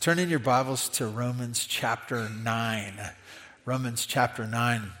Turn in your Bibles to Romans chapter 9. Romans chapter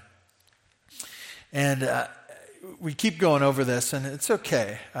 9. And we keep going over this, and it's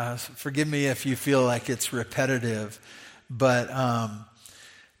okay. Forgive me if you feel like it's repetitive. But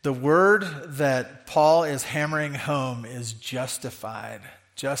the word that Paul is hammering home is justified.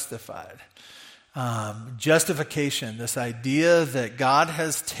 Justified. Justification, this idea that God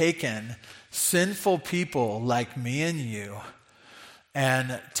has taken sinful people like me and you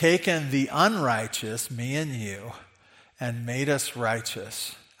and taken the unrighteous, me and you, and made us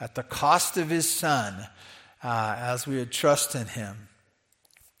righteous at the cost of his Son as we would trust in him.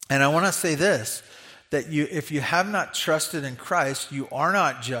 And I want to say this, that if you have not trusted in Christ, you are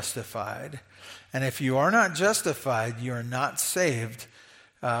not justified. And if you are not justified, you are not saved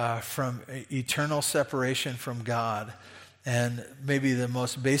from eternal separation from God. And maybe the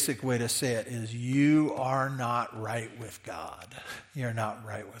most basic way to say it is you are not right with God. You're not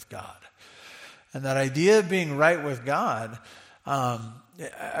right with God. And that idea of being right with God,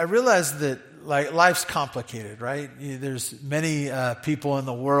 I realize that life's complicated, right? There's many people in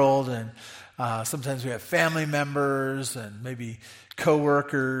the world, and sometimes we have family members and maybe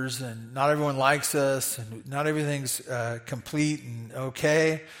coworkers, and not everyone likes us, and not everything's complete and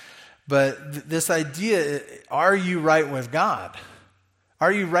okay. But this idea, are you right with God?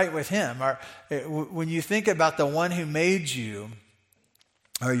 Are you right with him? When you think about the one who made you,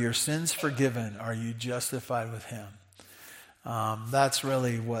 are your sins forgiven? Are you justified with him? That's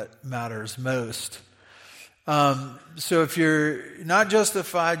really what matters most. So if you're not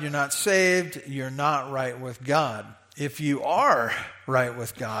justified, you're not saved, you're not right with God. If you are right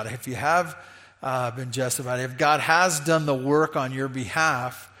with God, if you have been justified, if God has done the work on your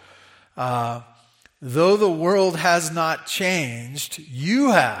behalf, though the world has not changed, you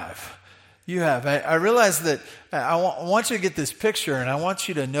have. You have. I realize that I want you to get this picture, and I want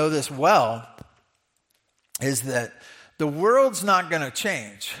you to know this well, is that the world's not going to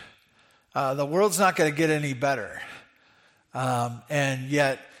change. The world's not going to get any better. And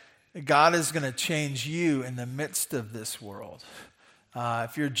yet, God is going to change you in the midst of this world.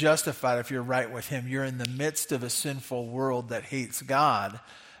 If you're justified, if you're right with him, you're in the midst of a sinful world that hates God,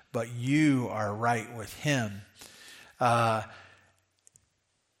 but you are right with him.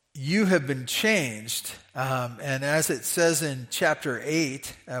 You have been changed. And as it says in chapter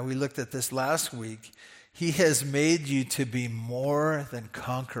 8, we looked at this last week, he has made you to be more than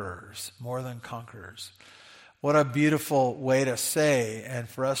conquerors. More than conquerors. What a beautiful way to say, and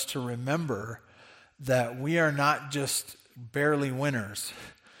for us to remember that we are not just barely winners.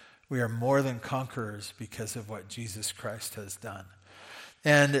 We are more than conquerors because of what Jesus Christ has done.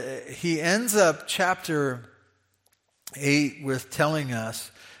 And he ends up chapter 8 with telling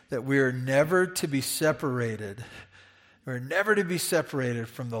us that we are never to be separated. We're never to be separated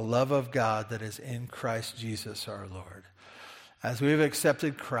from the love of God that is in Christ Jesus our Lord. As we have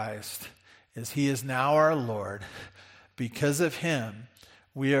accepted Christ, as he is now our Lord, because of him,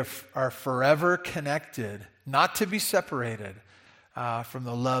 we are forever connected, not to be separated from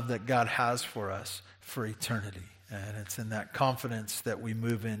the love that God has for us for eternity. And it's in that confidence that we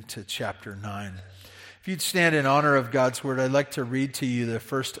move into chapter 9. If you'd stand in honor of God's word, I'd like to read to you the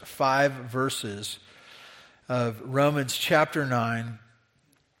first 5 verses of Romans chapter 9,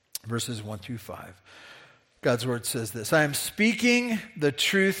 verses 1 through 5. God's word says this: I am speaking the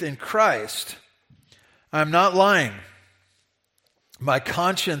truth in Christ. I am not lying. My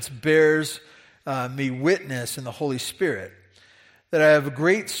conscience bears me witness in the Holy Spirit that I have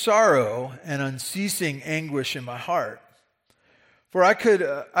great sorrow and unceasing anguish in my heart. For I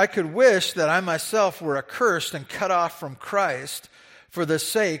could wish that I myself were accursed and cut off from Christ for the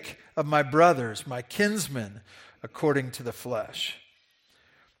sake of my brothers, my kinsmen, according to the flesh.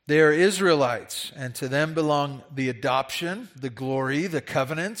 They are Israelites, and to them belong the adoption, the glory, the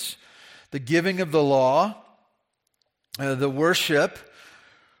covenants, the giving of the law, the worship,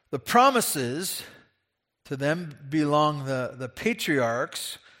 the promises. To them belong the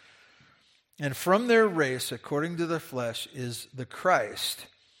patriarchs, and from their race, according to the flesh, is the Christ,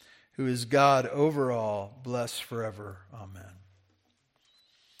 who is God over all, blessed forever. Amen.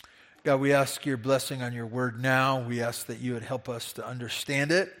 God, we ask your blessing on your word now. We ask that you would help us to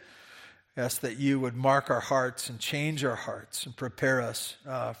understand it. We ask that you would mark our hearts and change our hearts and prepare us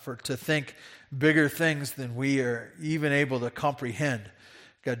to think bigger things than we are even able to comprehend.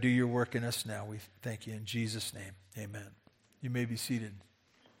 God, do your work in us now. We thank you in Jesus' name. Amen. You may be seated.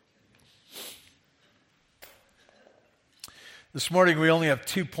 This morning we only have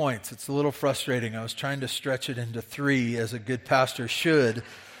 2 points. It's a little frustrating. I was trying to stretch it into 3 as a good pastor should,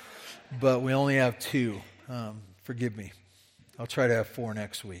 but we only have 2. Forgive me. I'll try to have 4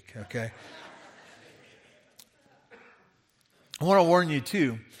 next week, okay? I want to warn you,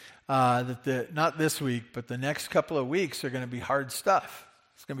 too, that not this week, but the next couple of weeks are going to be hard stuff.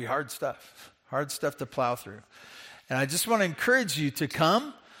 It's going to be hard stuff to plow through. And I just want to encourage you to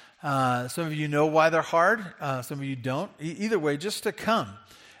come. Some of you know why they're hard. Some of you don't. Either way, just to come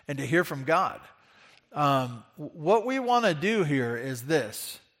and to hear from God. What we want to do here is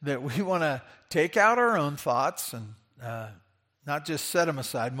this, that we want to take out our own thoughts and not just set them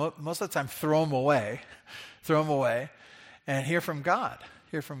aside. Most of the time, throw them away, and hear from God.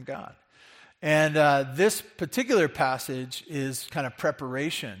 And this particular passage is kind of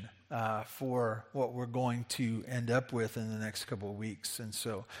preparation for what we're going to end up with in the next couple of weeks. And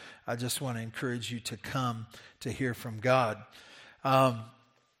so I just want to encourage you to come to hear from God.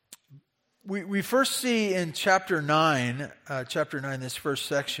 We first see in chapter 9, this first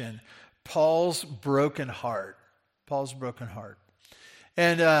section, Paul's broken heart.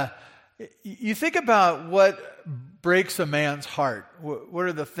 And you think about what breaks a man's heart. What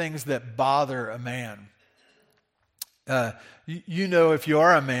are the things that bother a man? You know, if you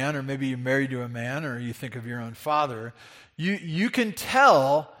are a man, or maybe you're married to a man, or you think of your own father, you can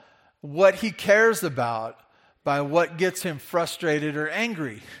tell what he cares about by what gets him frustrated or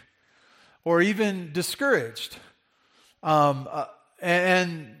angry, or even discouraged.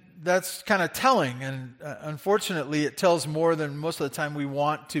 And that's kind of telling, and unfortunately it tells more than most of the time we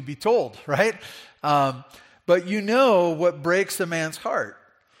want to be told, right? But you know what breaks a man's heart.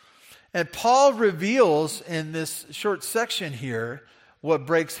 And Paul reveals in this short section here what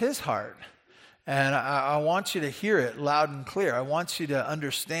breaks his heart. And I want you to hear it loud and clear. I want you to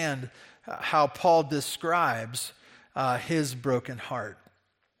understand how Paul describes his broken heart.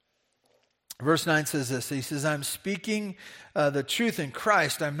 Verse 9 says this. He says, I'm speaking the truth in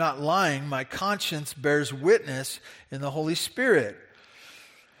Christ. I'm not lying. My conscience bears witness in the Holy Spirit.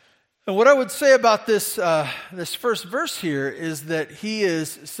 And what I would say about this first verse here is that he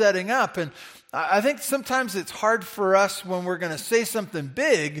is setting up. And I think sometimes it's hard for us when we're going to say something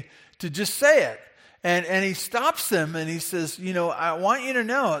big to just say it. And he stops them and he says, I want you to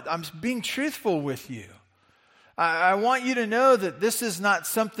know I'm being truthful with you. I want you to know that this is not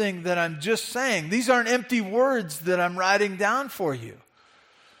something that I'm just saying. These aren't empty words that I'm writing down for you.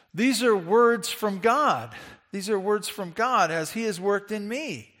 These are words from God. These are words from God as he has worked in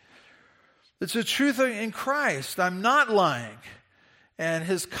me. It's the truth in Christ. I'm not lying. And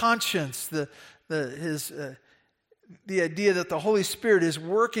his conscience, the idea that the Holy Spirit is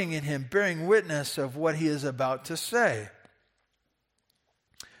working in him, bearing witness of what he is about to say.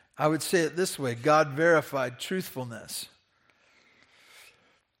 I would say it this way: God verified truthfulness.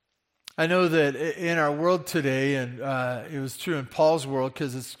 I know that in our world today, and it was true in Paul's world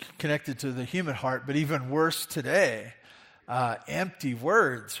because it's connected to the human heart, but even worse today, empty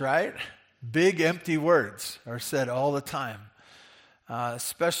words, right? Big empty words are said all the time,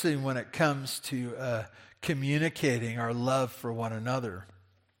 especially when it comes to communicating our love for one another.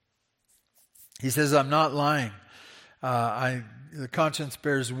 He says, I'm not lying. The conscience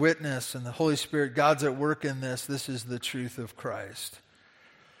bears witness, and the Holy Spirit, God's at work in this. This is the truth of Christ.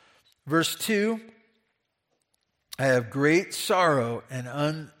 Verse 2, I have great sorrow and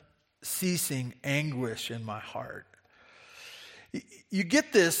unceasing anguish in my heart. You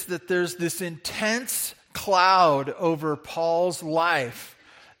get this, that there's this intense cloud over Paul's life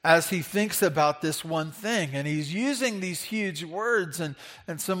as he thinks about this one thing. And he's using these huge words. And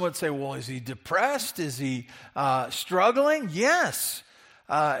some would say, well, is he depressed? Is he struggling? Yes.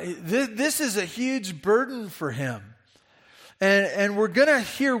 This is a huge burden for him. And we're going to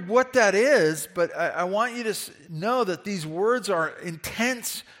hear what that is. But I want you to know that these words are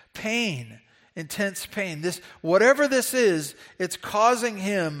intense pain. Intense pain. Whatever this is, it's causing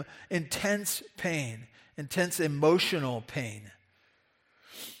him intense pain. Intense emotional pain.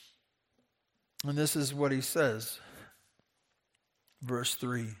 And this is what he says. Verse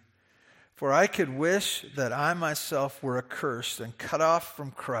 3. For I could wish that I myself were accursed and cut off from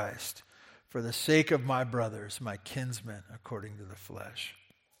Christ for the sake of my brothers, my kinsmen, according to the flesh.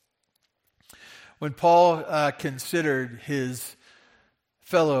 When Paul considered his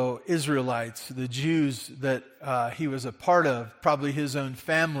fellow Israelites, the Jews that he was a part of, probably his own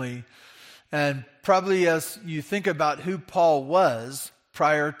family, and probably as you think about who Paul was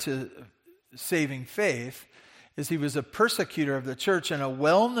prior to saving faith, is he was a persecutor of the church and a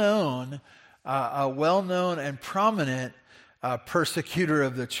well-known and prominent persecutor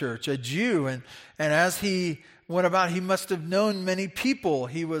of the church, a Jew. And as he went about, he must have known many people.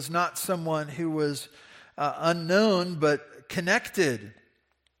 He was not someone who was unknown, but connected.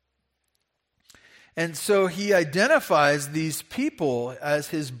 And so he identifies these people as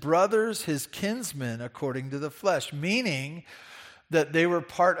his brothers, his kinsmen, according to the flesh, meaning that they were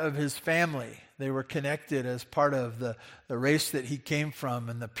part of his family. They were connected as part of the race that he came from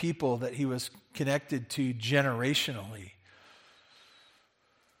and the people that he was connected to generationally.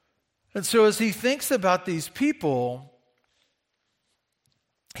 And so as he thinks about these people,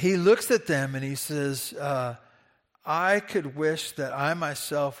 he looks at them and he says, I could wish that I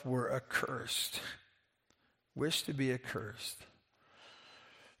myself were accursed. Wish to be accursed.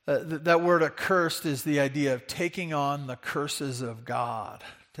 That word accursed is the idea of taking on the curses of God.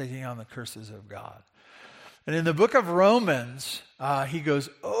 Taking on the curses of God. And in the book of Romans, he goes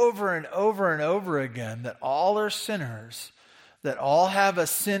over and over and over again that all are sinners, that all have a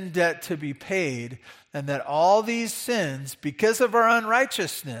sin debt to be paid, and that all these sins, because of our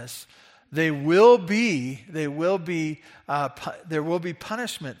unrighteousness, there will be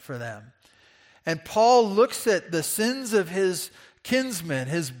punishment for them. And Paul looks at the sins of his kinsmen,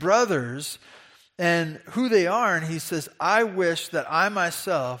 his brothers, and who they are, and he says, I wish that I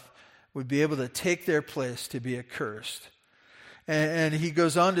myself would be able to take their place to be accursed. And he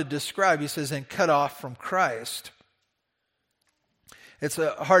goes on to describe, he says, and cut off from Christ. It's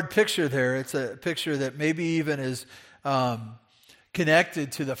a hard picture there. It's a picture that maybe even is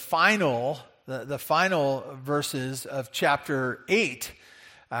connected to the final verses of chapter 8,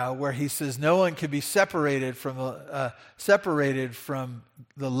 where he says, no one can be separated from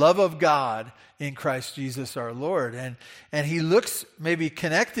the love of God in Christ Jesus our Lord. And he looks maybe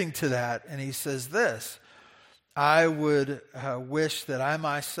connecting to that, and he says this, I would wish that I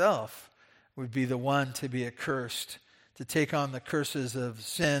myself would be the one to be accursed, to take on the curses of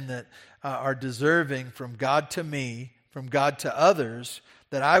sin that are deserving from God to me, from God to others,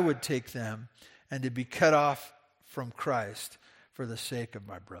 that I would take them, and to be cut off from Christ for the sake of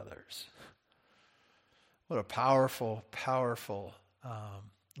my brothers. What a powerful, powerful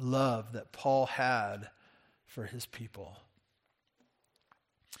love that Paul had for his people.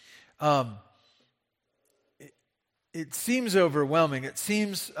 It seems overwhelming. It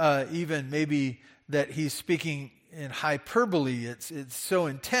seems even maybe that he's speaking in hyperbole. It's so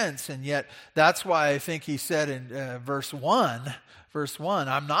intense, and yet that's why I think he said in verse 1,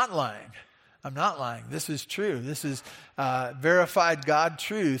 I'm not lying. I'm not lying. This is true. This is verified God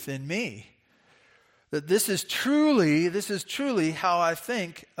truth in me. That this is truly how I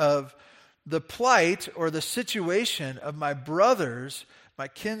think of the plight or the situation of my brothers, my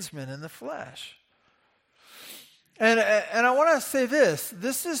kinsmen in the flesh. And I want to say this.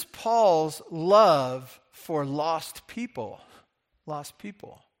 This is Paul's love for lost people. Lost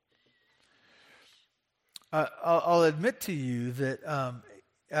people. I'll admit to you that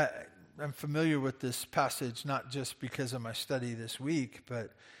I'm familiar with this passage, not just because of my study this week, but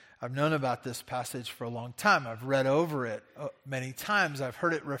I've known about this passage for a long time. I've read over it many times. I've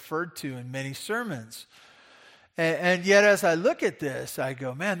heard it referred to in many sermons. And yet as I look at this, I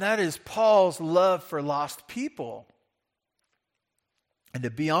go, man, that is Paul's love for lost people. And to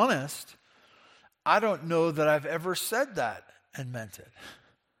be honest, I don't know that I've ever said that and meant it.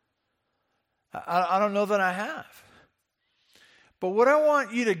 I don't know that I have. But what I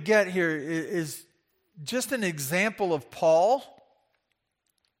want you to get here is just an example of Paul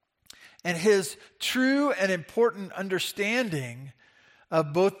and his true and important understanding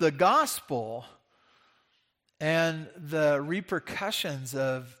of both the gospel and the repercussions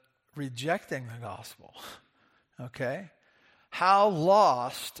of rejecting the gospel. Okay? How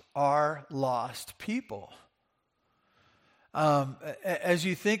lost are lost people? As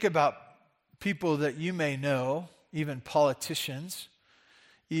you think about people that you may know, even politicians,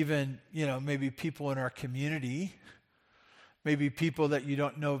 even, maybe people in our community, maybe people that you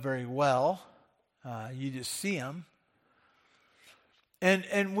don't know very well, you just see them.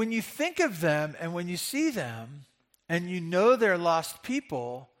 And when you think of them and when you see them and you know they're lost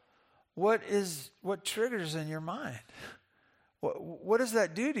people, what triggers in your mind? What does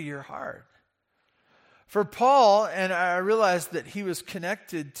that do to your heart? For Paul, and I realized that he was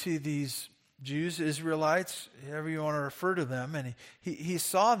connected to these Jews, Israelites, however you want to refer to them, and he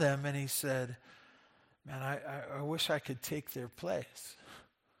saw them and he said, man, I wish I could take their place.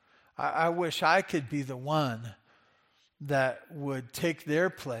 I wish I could be the one that would take their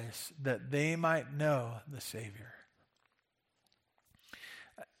place, that they might know the Savior.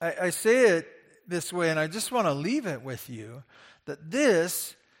 I say it this way, and I just want to leave it with you, that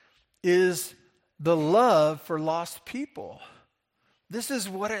this is the love for lost people. This is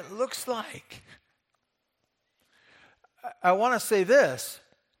what it looks like. I want to say this.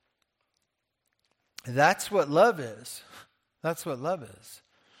 That's what love is. That's what love is.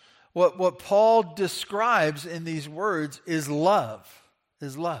 What Paul describes in these words is love,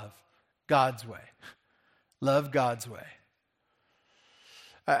 God's way. Love God's way.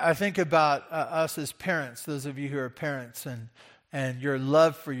 I think about us as parents, those of you who are parents, and your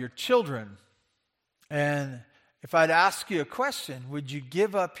love for your children. And if I'd ask you a question, would you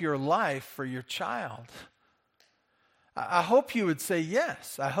give up your life for your child? I hope you would say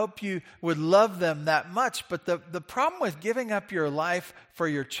yes. I hope you would love them that much. But the problem with giving up your life for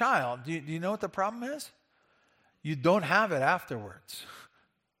your child, do you know what the problem is? You don't have it afterwards.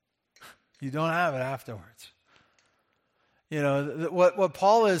 You don't have it afterwards. You know, what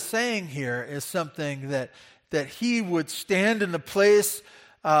Paul is saying here is something that he would stand in the place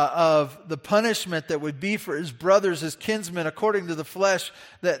of the punishment that would be for his brothers, his kinsmen, according to the flesh,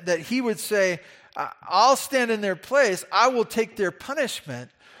 that he would say, I'll stand in their place, I will take their punishment,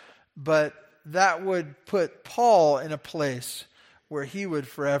 but that would put Paul in a place where he would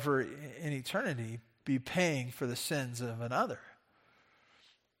forever in eternity be paying for the sins of another.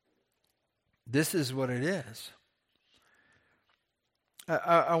 This is what it is.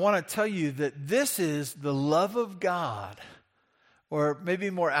 I want to tell you that this is the love of God, or maybe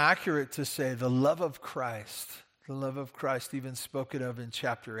more accurate to say the love of Christ. The love of Christ even spoken of in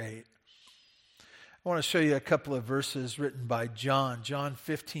chapter 8. I want to show you a couple of verses written by John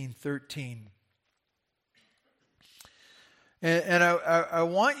 15:13. And I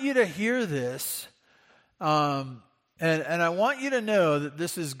want you to hear this, and I want you to know that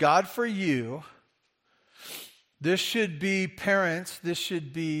this is God for you. This should be parents, this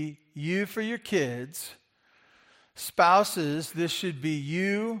should be you for your kids. Spouses, this should be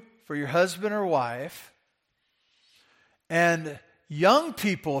you for your husband or wife. And young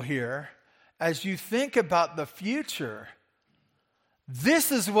people here, as you think about the future,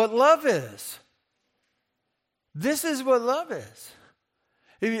 this is what love is. This is what love is.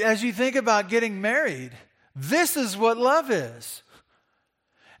 As you think about getting married, this is what love is.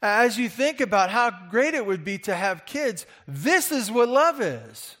 As you think about how great it would be to have kids, this is what love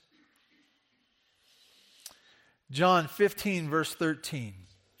is. John 15, verse 13.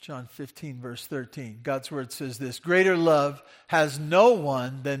 John 15, verse 13. God's word says this: greater love has no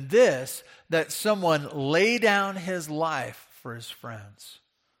one than this, that someone lay down his life for his friends.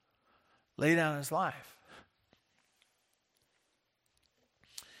 Lay down his life.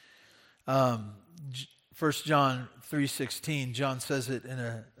 1 John 3:16, John says it in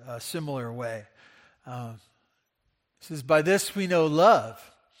a similar way. He says, by this we know love,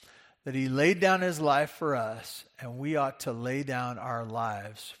 that he laid down his life for us, and we ought to lay down our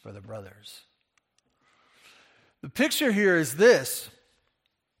lives for the brothers. The picture here is this: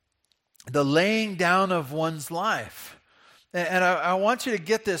 the laying down of one's life. And I want you to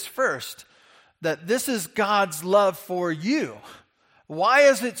get this first, that this is God's love for you. Why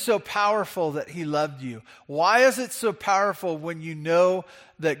is it so powerful that he loved you? Why is it so powerful when you know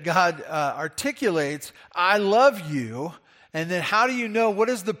that God articulates, I love you? And then how do you know? What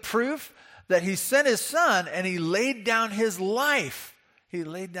is the proof? That he sent his son and he laid down his life. He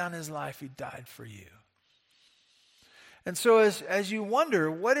laid down his life. He died for you. And so as you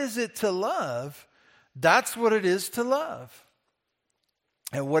wonder, what is it to love? That's what it is to love.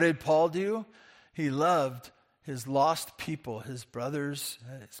 And what did Paul do? He loved his lost people, his brothers,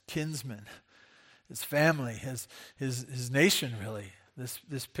 his kinsmen, his family, his nation, really.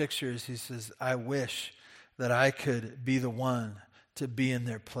 This picture is, he says, I wish that I could be the one to be in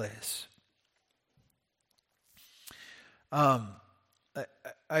their place.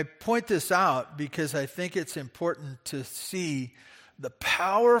 I point this out because I think it's important to see the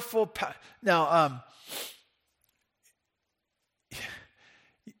powerful Now,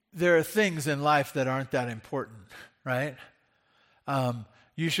 there are things in life that aren't that important, right?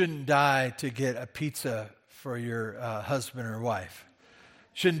 You shouldn't die to get a pizza for your husband or wife.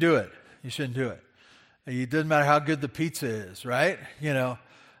 Shouldn't do it. You shouldn't do it. It doesn't matter how good the pizza is, right? You know,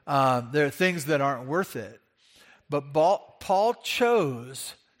 there are things that aren't worth it. But Paul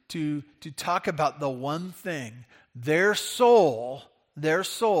chose to talk about the one thing, their soul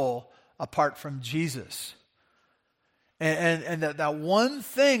apart from Jesus. And that one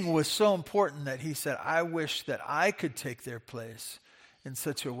thing was so important that he said, I wish that I could take their place in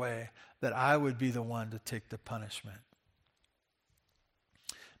such a way that I would be the one to take the punishment.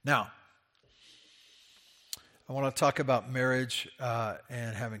 Now, I want to talk about marriage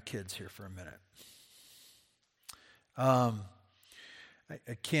and having kids here for a minute. I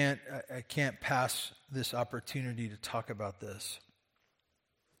can't pass this opportunity to talk about this.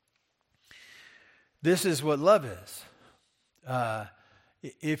 This is what love is.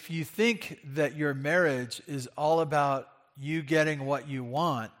 If you think that your marriage is all about you getting what you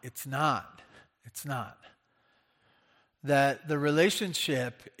want. It's not. It's not. That the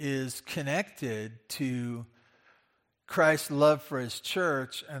relationship is connected to Christ's love for his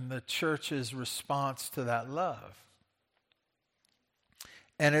church and the church's response to that love.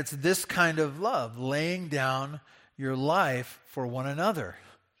 And it's this kind of love, laying down your life for one another.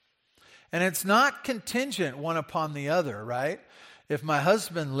 And it's not contingent one upon the other, right? If my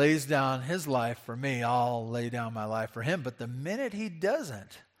husband lays down his life for me, I'll lay down my life for him. But the minute he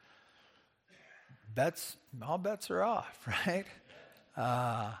doesn't, all bets are off, right?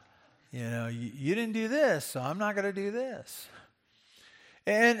 You didn't do this, so I'm not going to do this.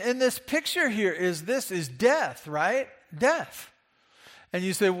 And this picture here is death, right? Death. And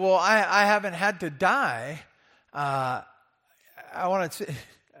you say, well, I haven't had to die. I want to say,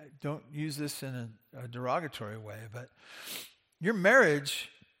 don't use this in a derogatory way, but your marriage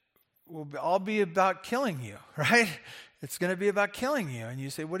will all be about killing you, right? It's going to be about killing you. And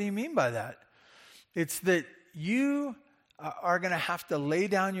you say, what do you mean by that? It's that you are going to have to lay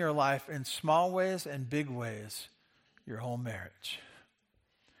down your life in small ways and big ways, your whole marriage.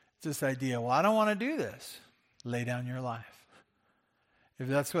 It's this idea, well, I don't want to do this. Lay down your life. If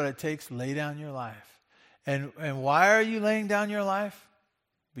that's what it takes, lay down your life. And why are you laying down your life?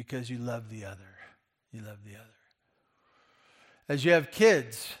 Because you love the other. You love the other. As you have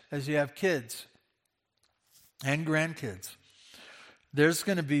kids and grandkids, there's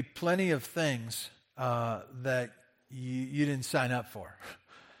going to be plenty of things that you didn't sign up for.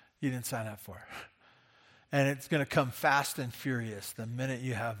 You didn't sign up for. And it's going to come fast and furious the minute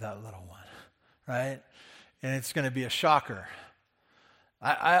you have that little one, right? And it's going to be a shocker.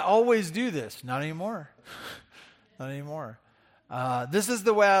 I always do this. Not anymore. Not anymore. This is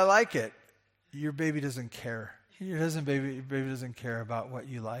the way I like it. Your baby doesn't care. Your baby doesn't care about what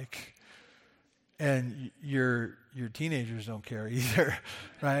you like. And your teenagers don't care either,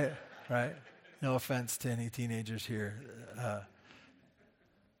 right? Right? No offense to any teenagers here.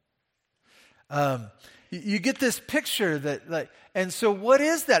 You get this picture that, and so what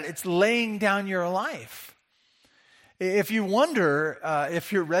is that? It's laying down your life. If you wonder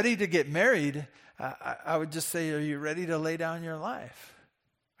if you're ready to get married, I would just say, are you ready to lay down your life?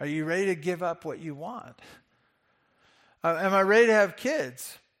 Are you ready to give up what you want? Am I ready to have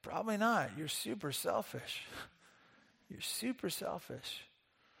kids? Probably not. You're super selfish. You're super selfish.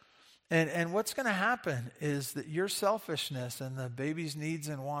 And what's going to happen is that your selfishness and the baby's needs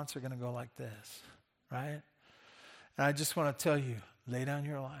and wants are going to go like this, right? And I just want to tell you, lay down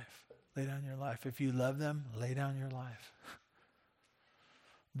your life. Lay down your life. If you love them, lay down your life.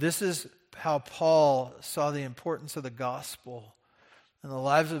 This is how Paul saw the importance of the gospel in the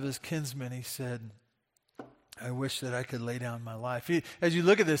lives of his kinsmen. He said, I wish that I could lay down my life. As you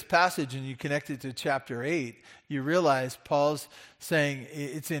look at this passage and you connect it to chapter 8, you realize Paul's saying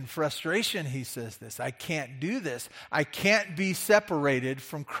it's in frustration he says this. I can't do this. I can't be separated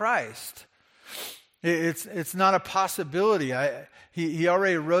from Christ. It's not a possibility. He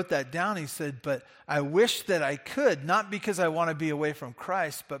already wrote that down. He said, but I wish that I could, not because I want to be away from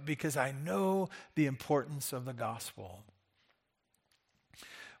Christ, but because I know the importance of the gospel.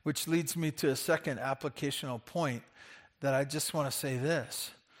 Which leads me to a second applicational point that I just want to say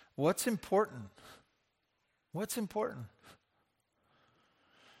this. What's important? What's important?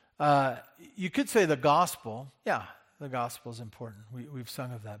 You could say the gospel. Yeah, the gospel is important. We've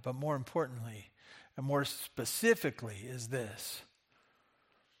sung of that. But more importantly, and more specifically is this,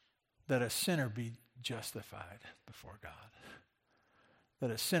 that a sinner be justified before God.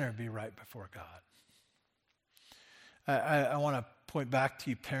 That a sinner be right before God. I want to point back to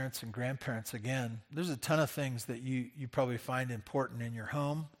you parents and grandparents again. There's a ton of things that you probably find important in your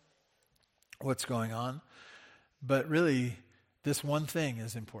home, what's going on. But really, this one thing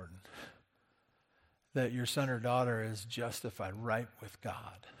is important. That your son or daughter is justified right with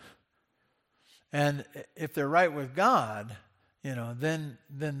God. And if they're right with God, then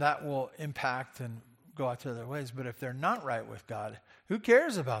that will impact and go out to other ways. But if they're not right with God, who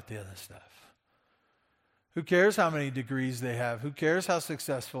cares about the other stuff? Who cares how many degrees they have? Who cares how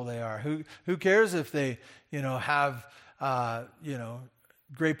successful they are? Who cares if they, have,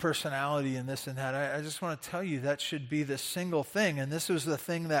 great personality and this and that? I just want to tell you that should be the single thing. And this was the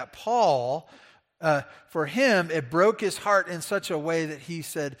thing that Paul, for him, it broke his heart in such a way that he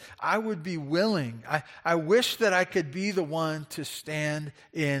said, I would be willing. I wish that I could be the one to stand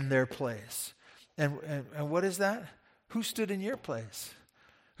in their place. And what is that? Who stood in your place?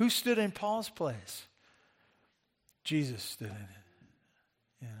 Who stood in Paul's place? Jesus stood in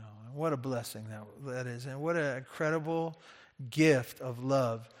it. What a blessing that is. And what an incredible gift of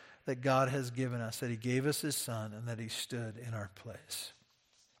love that God has given us, that he gave us his Son and that he stood in our place.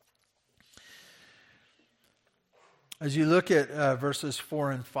 As you look at verses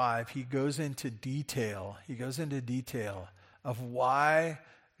 4 and 5, he goes into detail. He goes into detail of why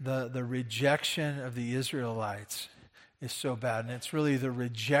the rejection of the Israelites is so bad. And it's really the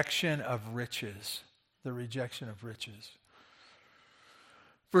rejection of riches. The rejection of riches.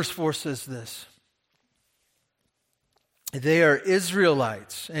 Verse 4 says this. They are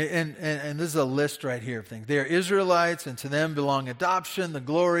Israelites. And this is a list right here of things. They are Israelites, and to them belong adoption, the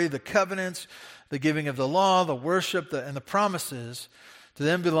glory, the covenants, the giving of the law, the worship, and the promises. To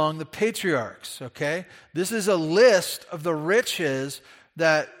them belong the patriarchs, okay? This is a list of the riches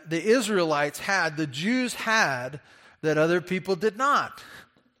that the Israelites had, the Jews had, that other people did not.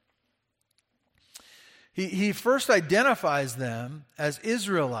 He first identifies them as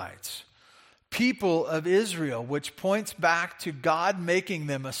Israelites, people of Israel, which points back to God making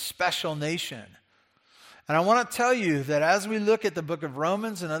them a special nation. And I want to tell you that as we look at the book of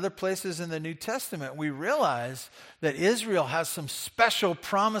Romans and other places in the New Testament, we realize that Israel has some special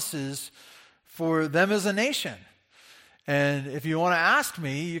promises for them as a nation. And if you want to ask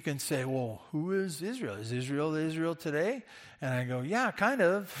me, you can say, well, who is Israel? Is Israel Israel today? And I go, yeah, kind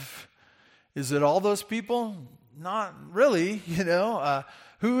of. Is it all those people? Not really,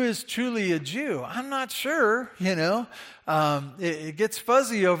 Who is truly a Jew? I'm not sure, It gets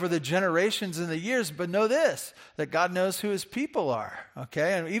fuzzy over the generations and the years, but know this, that God knows who his people are,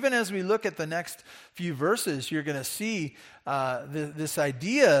 okay? And even as we look at the next few verses, you're going to see this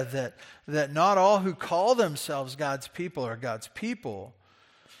idea that not all who call themselves God's people are God's people.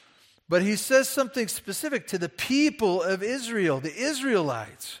 But he says something specific to the people of Israel, the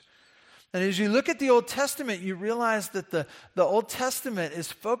Israelites. And as you look at the Old Testament, you realize that the Old Testament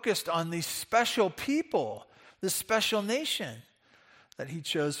is focused on these special people, this special nation that he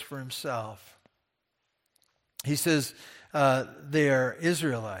chose for himself. He says they are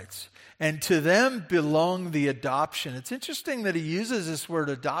Israelites, and to them belong the adoption. It's interesting that he uses this word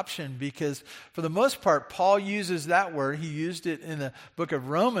adoption because for the most part, Paul uses that word. He used it in the book of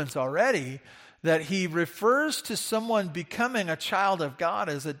Romans already, that he refers to someone becoming a child of God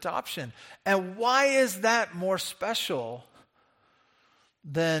as adoption. And why is that more special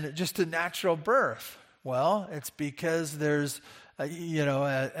than just a natural birth? Well, it's because there's, as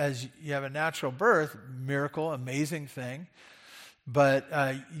you have a natural birth, miracle, amazing thing. But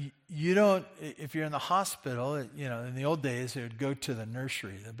you don't, if you're in the hospital, in the old days, it would go to the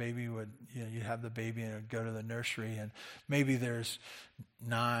nursery. The baby would, you'd have the baby and it would go to the nursery. And maybe there's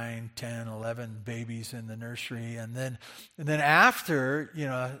 9, 10, 11 babies in the nursery. And then after,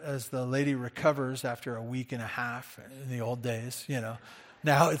 as the lady recovers after a week and a half in the old days,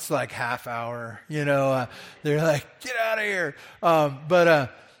 now it's like half hour, they're like, get out of here.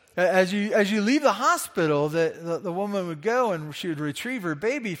 As you leave the hospital, the woman would go and she would retrieve her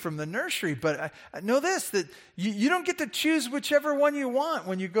baby from the nursery. But I know this, that you don't get to choose whichever one you want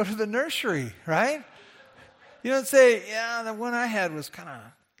when you go to the nursery, right? You don't say, yeah, the one I had was kind of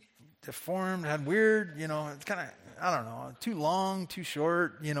deformed, had weird, it's kind of, I don't know, too long, too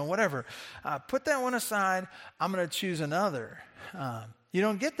short, whatever. Put that one aside. I'm going to choose another. You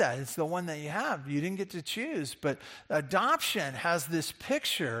don't get that. It's the one that you have. You didn't get to choose. But adoption has this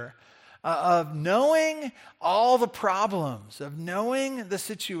picture of knowing all the problems, of knowing the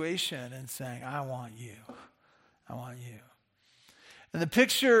situation and saying, I want you. I want you. And the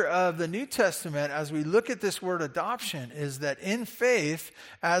picture of the New Testament, as we look at this word adoption, is that in faith,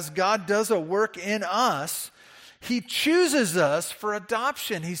 as God does a work in us, he chooses us for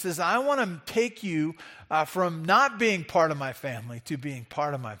adoption. He says, I want to take you from not being part of my family to being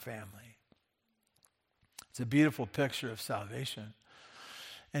part of my family. It's a beautiful picture of salvation.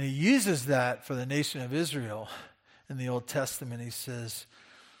 And he uses that for the nation of Israel in the Old Testament. He says,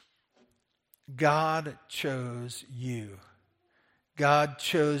 God chose you. God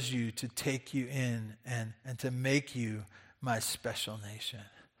chose you to take you in and to make you my special nation.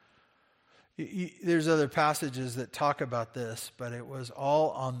 There's other passages that talk about this, but it was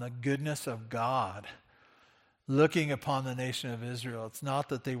all on the goodness of God looking upon the nation of Israel. It's not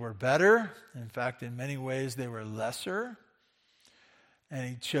that they were better. In fact, in many ways, they were lesser. And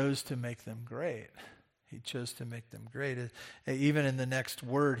he chose to make them great. He chose to make them great. Even in the next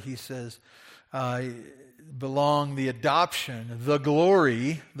word, he says, belong the adoption, the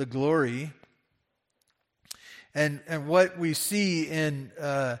glory. And what we see in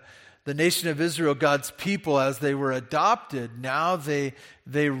the nation of Israel, God's people, as they were adopted, now they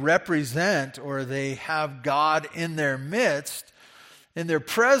represent, or they have God in their midst, in their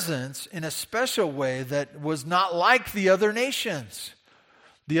presence, in a special way that was not like the other nations.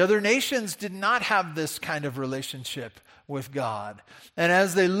 The other nations did not have this kind of relationship with God. And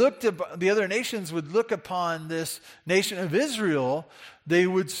as they looked at, the other nations would look upon this nation of Israel, they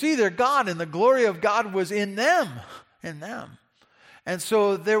would see their God, and the glory of God was in them. And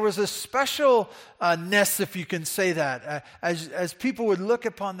so there was a specialness, if you can say that. As people would look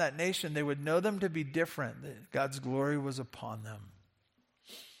upon that nation, they would know them to be different. God's glory was upon them.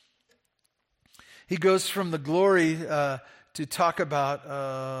 He goes from the glory to talk about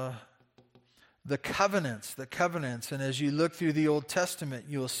the covenants. And as you look through the Old Testament,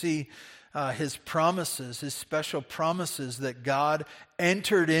 you'll see his promises, his special promises that God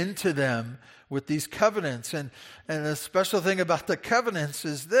entered into them with these covenants. And the special thing about the covenants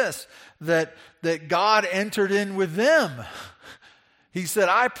is this, that God entered in with them. He said,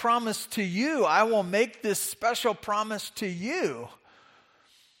 I promise to you, I will make this special promise to you.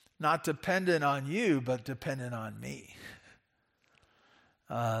 Not dependent on you, but dependent on me.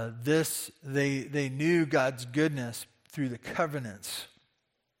 They knew God's goodness through the covenants.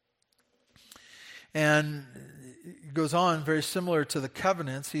 And it goes on, very similar to the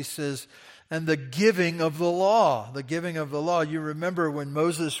covenants. He says, and the giving of the law. The giving of the law. You remember when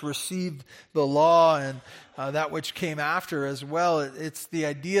Moses received the law and that which came after as well. It's the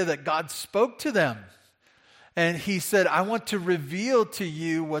idea that God spoke to them. And he said, I want to reveal to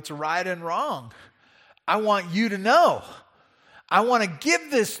you what's right and wrong. I want you to know. I want to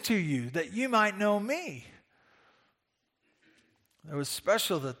give this to you that you might know me. It was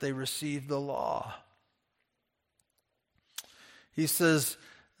special that they received the law. He says,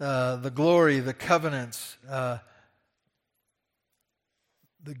 the glory, the covenants, the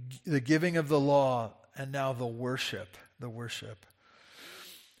giving of the law, and now the worship. We're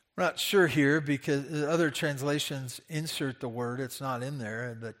not sure here because other translations insert the word. It's not in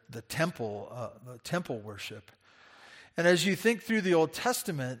there. The temple worship. And as you think through the Old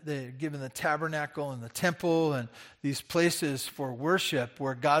Testament, they're given the tabernacle and the temple and these places for worship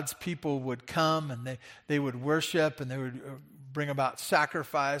where God's people would come and they would worship and they would bring about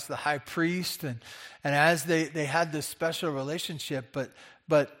sacrifice, the high priest. And as they had this special relationship,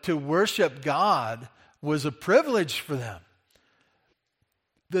 but to worship God was a privilege for them.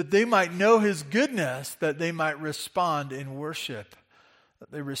 That they might know His goodness, that they might respond in worship. That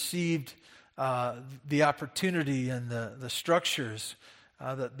they received the opportunity and the structures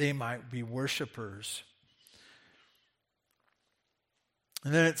that they might be worshipers.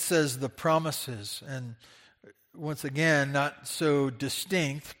 And then it says the promises. And once again, not so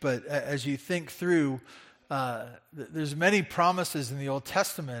distinct, but as you think through, there's many promises in the Old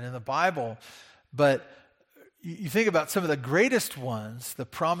Testament, in the Bible, but you think about some of the greatest ones, the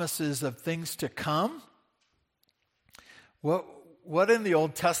promises of things to come. What in the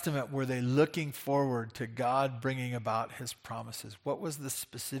Old Testament were they looking forward to God bringing about His promises? What was the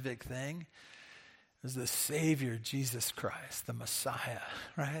specific thing? It was the Savior, Jesus Christ, the Messiah,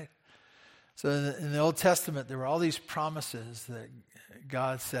 right? So in the Old Testament, there were all these promises that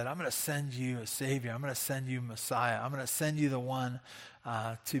God said, I'm going to send you a Savior. I'm going to send you Messiah. I'm going to send you the one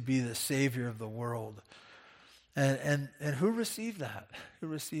to be the Savior of the world. And who received that? Who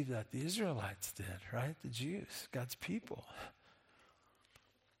received that? The Israelites did, right? The Jews, God's people.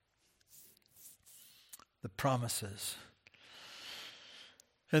 The promises.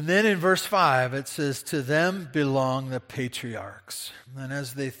 And then in verse 5, it says, to them belong the patriarchs. And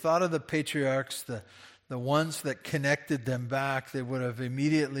as they thought of the patriarchs, the ones that connected them back, they would have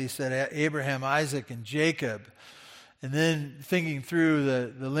immediately said Abraham, Isaac, and Jacob. And then thinking through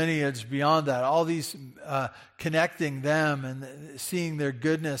the lineage beyond that, all these connecting them and seeing their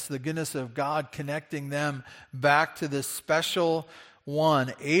goodness, the goodness of God, connecting them back to this special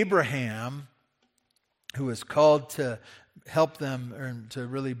one, Abraham, who was called to help them and to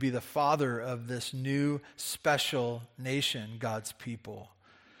really be the father of this new special nation, God's people.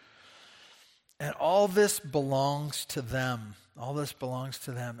 And all this belongs to them. All this belongs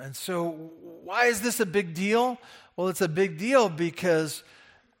to them. And so why is this a big deal? Well, it's a big deal because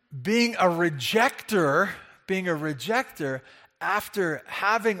being a rejecter, after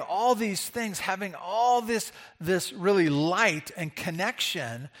having all these things, having all this really light and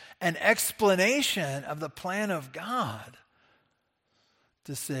connection and explanation of the plan of God,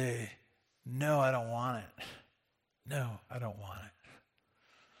 to say, no, I don't want it. No, I don't want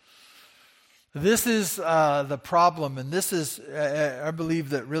it. This is the problem, and this is, I believe,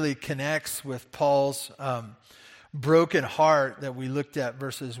 that really connects with Paul's broken heart that we looked at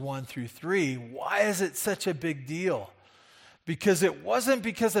verses 1 through 3. Why is it such a big deal? Because it wasn't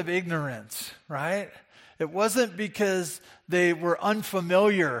because of ignorance, right? It wasn't because they were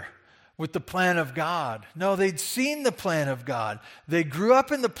unfamiliar with the plan of God. No, they'd seen the plan of God. They grew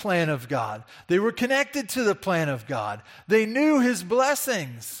up in the plan of God. They were connected to the plan of God. They knew his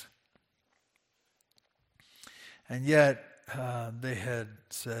blessings. And yet, they had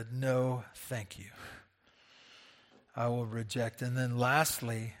said, no, thank you. I will reject. And then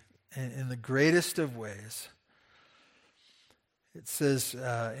lastly, in the greatest of ways, it says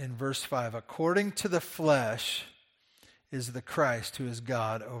in verse 5, according to the flesh is the Christ who is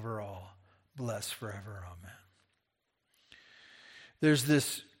God over all, blessed forever. Amen. There's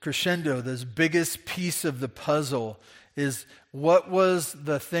this crescendo, this biggest piece of the puzzle is what was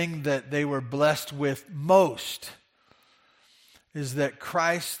the thing that they were blessed with most, is that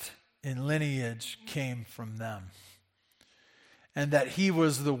Christ in lineage came from them. And that he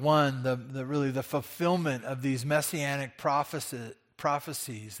was the one, really the fulfillment of these messianic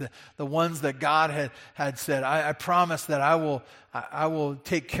prophecies, the ones that God had said, I promise that I will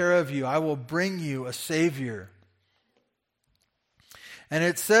take care of you. I will bring you a Savior. And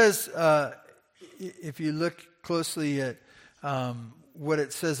it says, if you look closely at what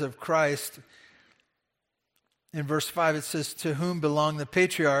it says of Christ, in verse 5 it says, to whom belong the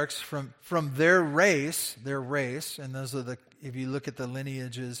patriarchs from their race, and those are if you look at the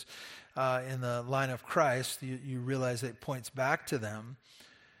lineages in the line of Christ, you realize it points back to them.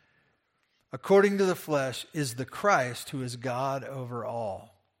 According to the flesh is the Christ who is God over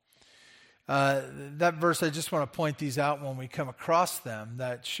all. That verse, I just want to point these out when we come across them.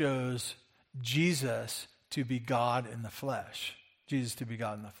 That shows Jesus to be God in the flesh. Jesus to be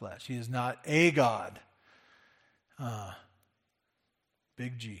God in the flesh. He is not a God.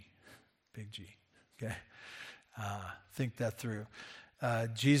 Big G. Okay? Think that through.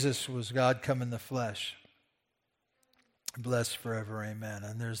 Jesus was God come in the flesh. Blessed forever, amen.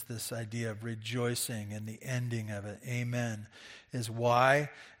 And there's this idea of rejoicing in the ending of it. Amen. Is why?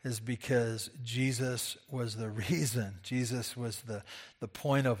 Is because Jesus was the reason. Jesus was the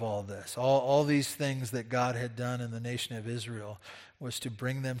point of all this. All these things that God had done in the nation of Israel was to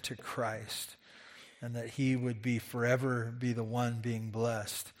bring them to Christ. And that he would forever be the one being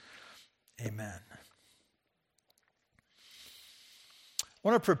blessed. Amen. I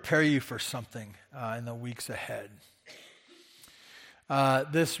want to prepare you for something in the weeks ahead.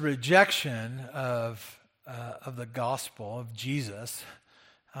 This rejection of the gospel of Jesus,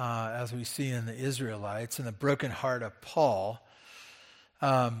 as we see in the Israelites and the broken heart of Paul,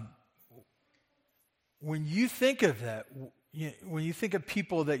 when you think of that, when you think of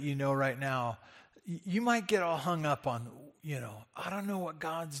people that you know right now, you might get all hung up on, I don't know what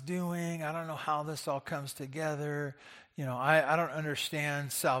God's doing. I don't know how this all comes together. I don't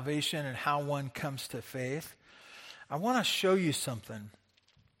understand salvation and how one comes to faith. I want to show you something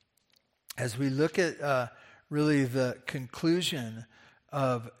as we look at really the conclusion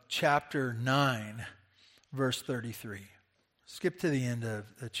of chapter 9, verse 33. Skip to the end of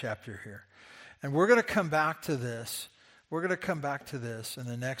the chapter here. And we're going to come back to this. We're going to come back to this in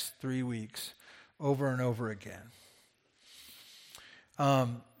the next 3 weeks over and over again.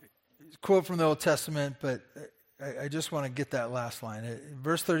 Quote from the Old Testament, but I just want to get that last line.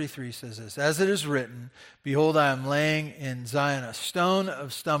 Verse 33 says this, as it is written, behold, I am laying in Zion a stone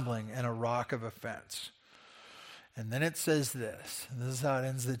of stumbling and a rock of offense. And then it says this, and this is how it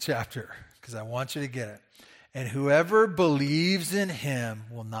ends the chapter, because I want you to get it. And whoever believes in him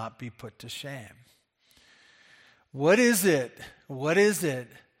will not be put to shame. What is it? What is it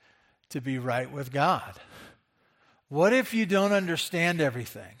to be right with God? What if you don't understand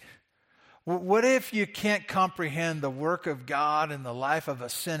everything? What if you can't comprehend the work of God in the life of a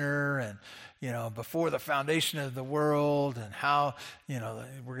sinner and, before the foundation of the world and how,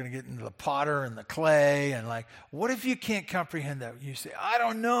 we're going to get into the potter and the clay and what if you can't comprehend that? You say, I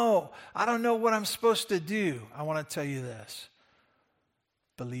don't know what I'm supposed to do. I want to tell you this.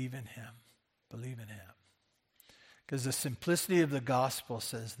 Believe in him. Believe in him. Because the simplicity of the gospel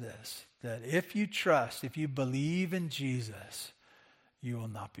says this, that if you believe in Jesus, you will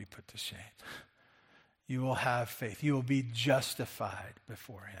not be put to shame. You will have faith. You will be justified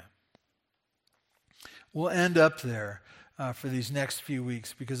before him. We'll end up there for these next few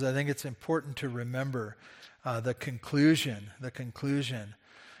weeks because I think it's important to remember the conclusion. The conclusion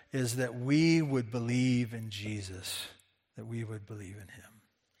is that we would believe in Jesus, that we would believe in him.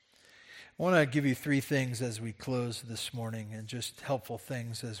 I want to give you 3 things as we close this morning and just helpful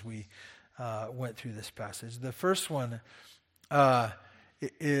things as we went through this passage. The first one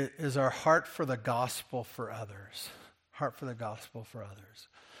is our heart for the gospel for others. Heart for the gospel for others.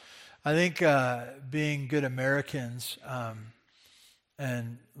 I think being good Americans,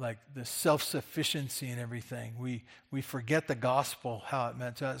 and like the self-sufficiency and everything, we forget the gospel, how it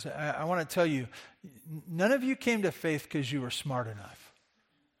meant to us. I want to tell you, none of you came to faith because you were smart enough.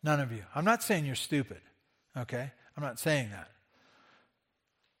 None of you. I'm not saying you're stupid, okay? I'm not saying that.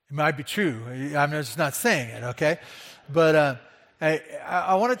 It might be true. I'm just not saying it, okay? But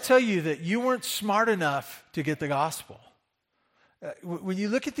I want to tell you that you weren't smart enough to get the gospel. When you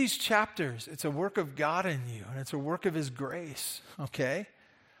look at these chapters, it's a work of God in you, and it's a work of His grace, okay?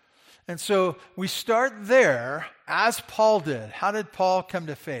 And so we start there, as Paul did. How did Paul come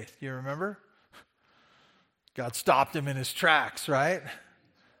to faith? Do you remember? God stopped him in his tracks, right?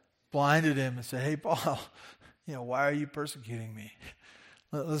 Blinded him and said, hey, Paul, why are you persecuting me?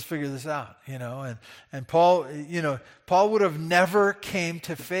 Let's figure this out, And Paul, Paul would have never came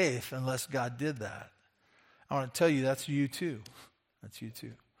to faith unless God did that. I want to tell you, that's you too. That's you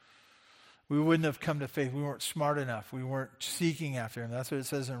too. We wouldn't have come to faith. We weren't smart enough. We weren't seeking after Him. That's what it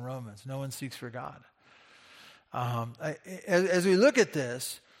says in Romans. No one seeks for God. As we look at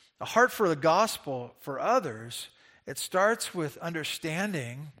this, a heart for the gospel for others, it starts with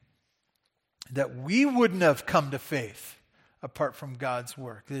understanding that we wouldn't have come to faith apart from God's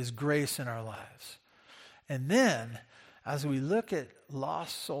work, His grace in our lives. And then, as we look at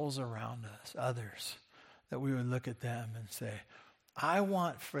lost souls around us, others, that we would look at them and say, I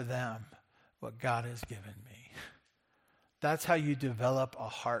want for them what God has given me. That's how you develop a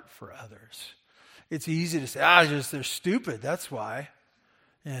heart for others. It's easy to say, they're stupid, that's why.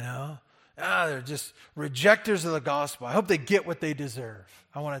 They're just rejectors of the gospel. I hope they get what they deserve.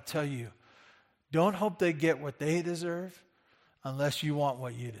 I want to tell you, don't hope they get what they deserve unless you want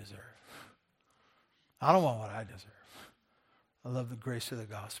what you deserve. I don't want what I deserve. I love the grace of the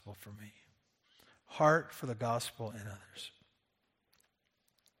gospel for me. Heart for the gospel in others.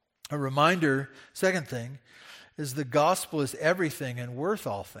 A reminder, second thing, is the gospel is everything and worth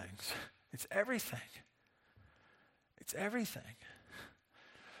all things. It's everything. It's everything.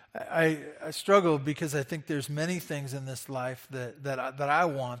 I struggle because I think there's many things in this life that I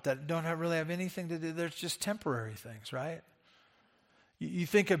want that don't really have anything to do. They're just temporary things, right? You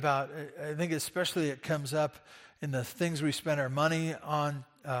think about, I think especially it comes up in the things we spend our money on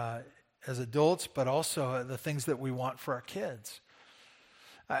as adults, but also the things that we want for our kids.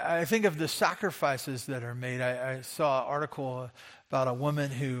 I think of the sacrifices that are made. I saw an article about a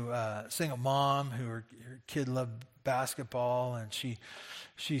woman who, single mom, who her kid loved basketball, and she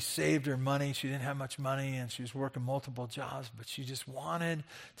saved her money. She didn't have much money, and she was working multiple jobs, but she just wanted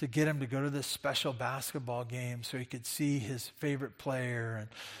to get him to go to this special basketball game so he could see his favorite player, and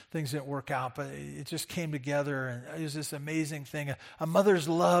things didn't work out, but it just came together, and it was this amazing thing. A mother's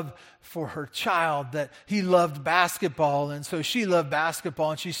love for her child, that he loved basketball, and so she loved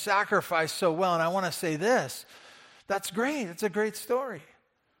basketball, and she sacrificed so well. And I want to say this, that's great. It's a great story.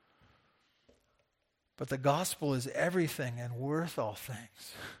 But the gospel is everything and worth all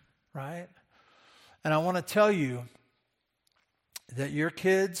things, right? And I want to tell you that your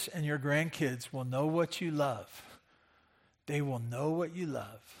kids and your grandkids will know what you love. They will know what you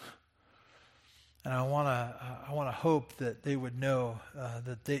love. And I want to hope that they would know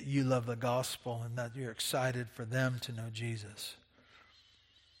that you love the gospel and that you're excited for them to know Jesus.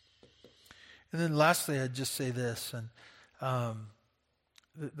 And then lastly, I'd just say this, and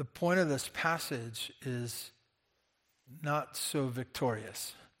the point of this passage is not so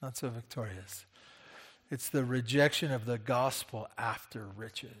victorious. Not so victorious. It's the rejection of the gospel after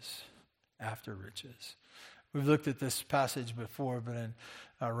riches. After riches. We've looked at this passage before, but in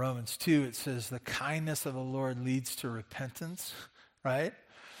Romans 2, it says the kindness of the Lord leads to repentance, right?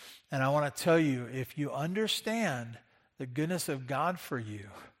 And I want to tell you, if you understand the goodness of God for you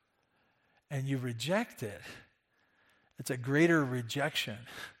and you reject it, it's a greater rejection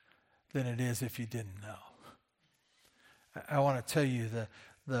than it is if you didn't know. I want to tell you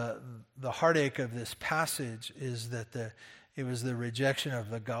the heartache of this passage is that it was the rejection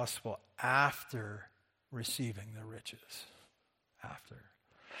of the gospel after receiving the riches. After.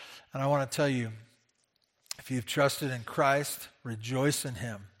 And I want to tell you, if you've trusted in Christ, rejoice in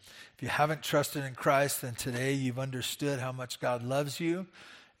Him. If you haven't trusted in Christ, then today you've understood how much God loves you.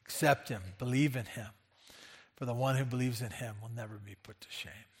 Accept Him. Believe in Him. For the one who believes in Him will never be put to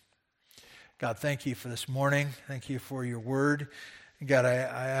shame. God, thank you for this morning. Thank you for your word. And God, I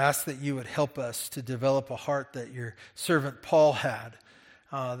ask that you would help us to develop a heart that your servant Paul had,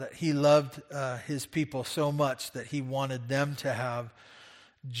 that he loved his people so much that he wanted them to have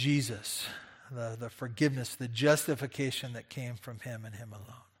Jesus, the forgiveness, the justification that came from Him and Him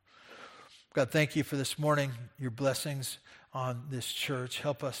alone. God, thank you for this morning, your blessings on this church.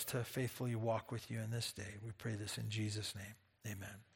 Help us to faithfully walk with you in this day. We pray this in Jesus' name. Amen.